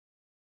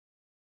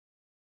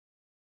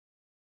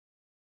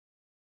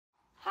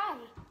Hi,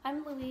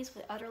 I'm Louise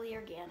with Utterly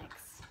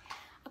Organics.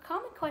 A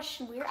common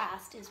question we're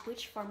asked is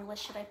which formula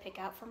should I pick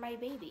out for my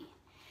baby?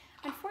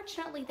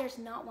 Unfortunately, there's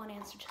not one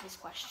answer to this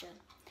question.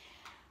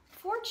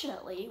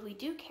 Fortunately, we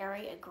do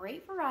carry a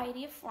great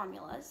variety of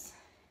formulas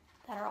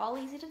that are all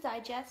easy to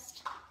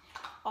digest,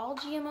 all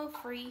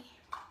GMO-free,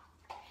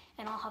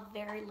 and all have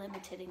very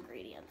limited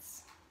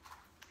ingredients.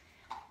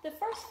 The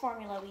first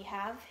formula we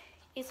have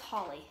is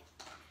Holle.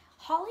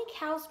 Holle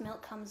cow's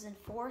milk comes in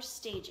 4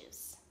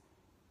 stages.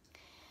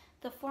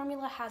 The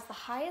formula has the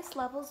highest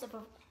levels of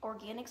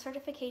organic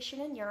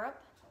certification in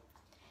Europe.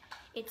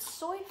 It's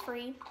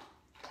soy-free,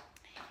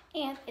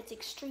 and it's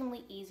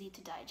extremely easy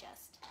to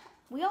digest.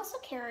 We also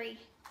carry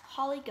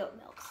Holle goat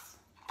milks.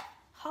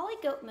 Holle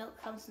goat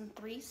milk comes in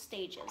 3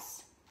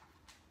 stages,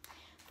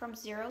 from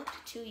 0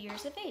 to 2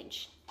 years of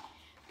age.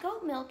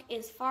 Goat milk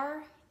is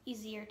far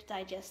easier to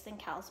digest than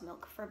cow's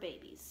milk for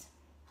babies.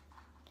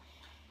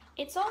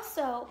 It's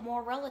also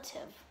more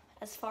relative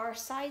as far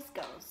as size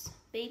goes.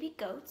 Baby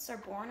goats are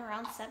born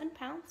around 7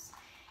 pounds,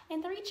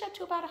 and they reach up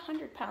to about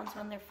 100 pounds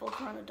when they're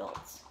full-grown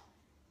adults.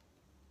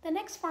 The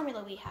next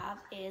formula we have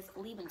is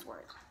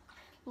Lebenswert.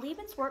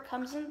 Lebenswert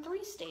comes in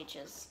 3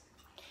 stages.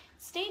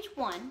 Stage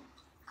 1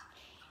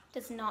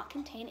 does not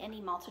contain any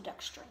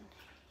maltodextrin.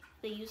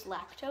 They use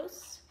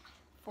lactose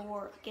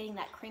for getting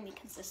that creamy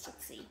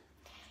consistency.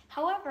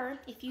 However,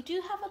 if you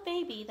do have a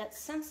baby that's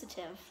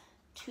sensitive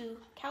to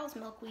cow's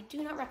milk, we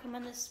do not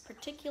recommend this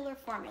particular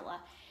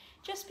formula,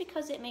 just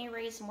because it may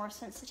raise more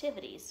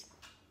sensitivities.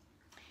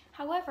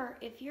 However,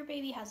 if your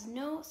baby has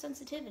no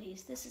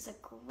sensitivities, this is a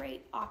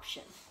great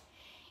option.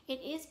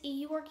 It is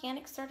EU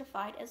organic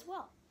certified as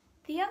well.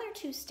 The other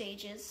 2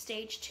 stages,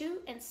 stage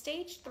 2 and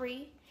stage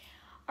 3,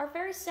 are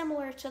very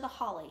similar to the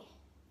Holle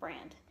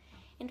brand.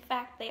 In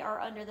fact, they are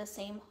under the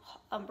same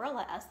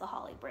umbrella as the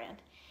Holle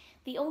brand.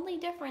 The only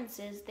difference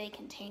is they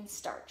contain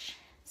starch.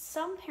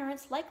 Some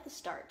parents like the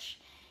starch.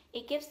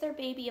 It gives their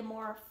baby a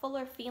more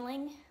fuller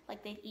feeling,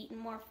 like they've eaten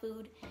more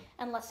food,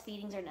 and less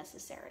feedings are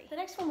necessary. The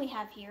next one we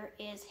have here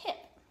is Hipp.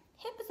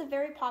 Hipp is a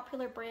very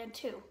popular brand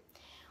too.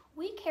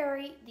 We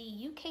carry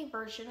the UK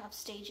version of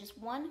stages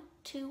 1,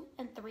 2,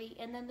 and 3,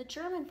 and then the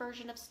German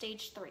version of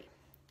stage 3.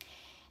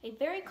 A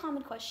very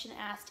common question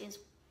asked is,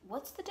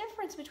 what's the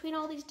difference between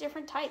all these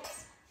different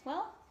types?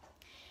 Well,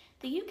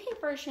 the UK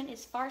version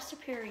is far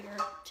superior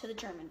to the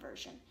German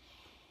version,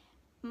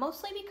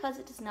 mostly because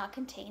it does not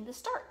contain the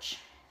starch.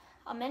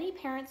 Many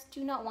parents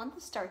do not want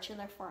the starch in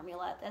their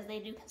formula, as they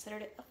do consider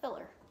it a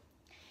filler.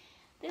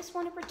 This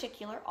one in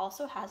particular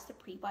also has the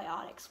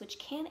prebiotics, which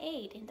can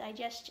aid in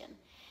digestion.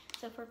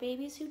 So for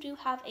babies who do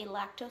have a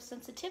lactose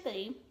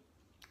sensitivity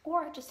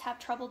or just have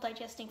trouble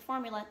digesting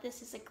formula,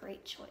 this is a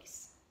great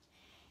choice.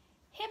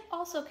 Hipp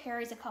also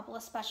carries a couple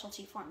of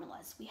specialty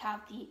formulas. We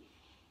have the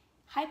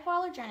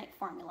hypoallergenic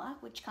formula,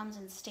 which comes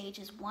in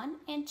stages 1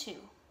 and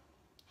 2.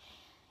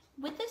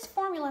 With this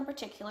formula in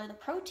particular, the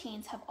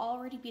proteins have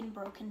already been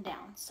broken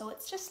down, so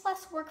it's just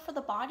less work for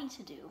the body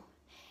to do,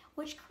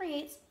 which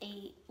creates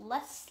a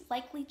less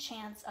likely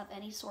chance of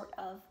any sort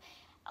of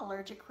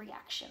allergic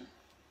reaction.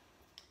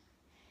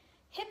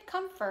 Hipp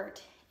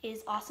Comfort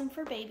is awesome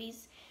for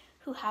babies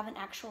who have an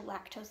actual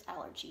lactose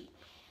allergy.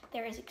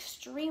 There is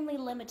extremely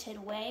limited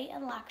whey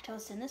and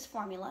lactose in this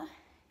formula,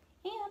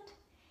 and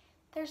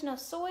there's no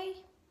soy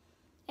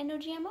and no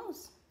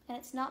GMOs, and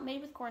it's not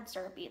made with corn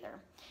syrup either.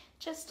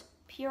 Just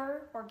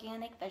pure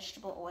organic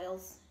vegetable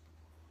oils.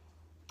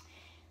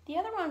 The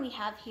other one we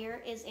have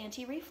here is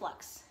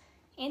anti-reflux.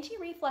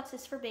 Anti-reflux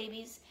is for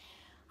babies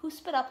who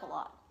spit up a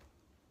lot.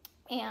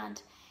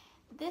 And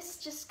this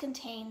just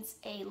contains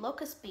a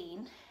locust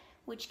bean,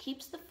 which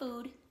keeps the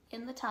food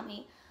in the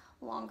tummy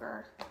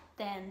longer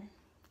than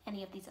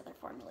any of these other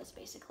formulas,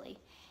 basically.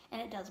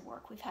 And it does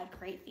work. We've had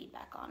great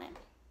feedback on it.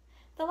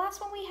 The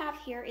last one we have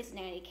here is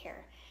Nanny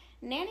Care.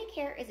 Nanny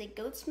Care is a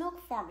goat's milk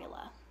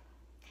formula,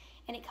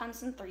 and it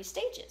comes in 3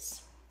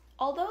 stages.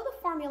 Although the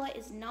formula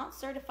is not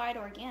certified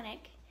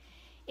organic,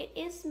 it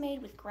is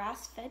made with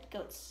grass-fed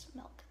goat's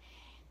milk.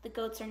 The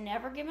goats are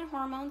never given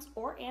hormones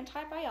or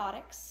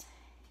antibiotics,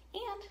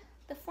 and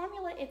the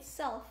formula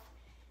itself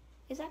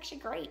is actually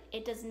great.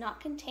 It does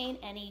not contain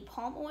any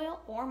palm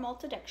oil or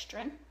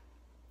maltodextrin,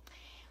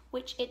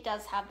 which it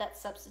does have that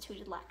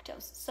substituted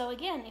lactose. So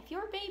again, if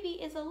your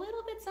baby is a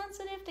little bit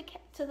sensitive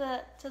to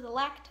the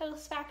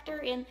lactose factor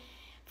in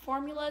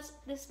formulas,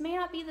 this may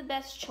not be the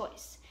best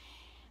choice.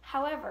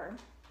 However,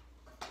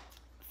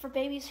 for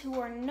babies who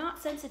are not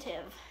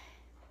sensitive,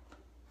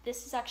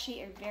 this is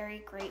actually a very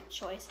great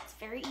choice. It's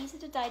very easy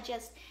to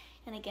digest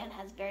and again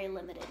has very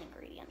limited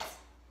ingredients.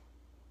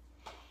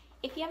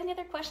 If you have any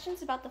other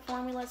questions about the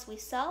formulas we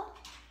sell,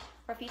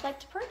 or if you'd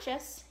like to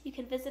purchase, you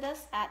can visit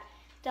us at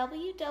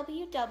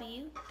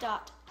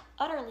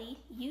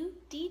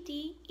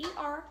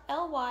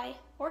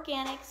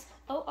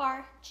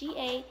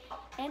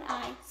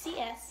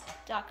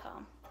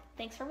www.utterlyorganics.com.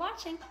 Thanks for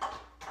watching.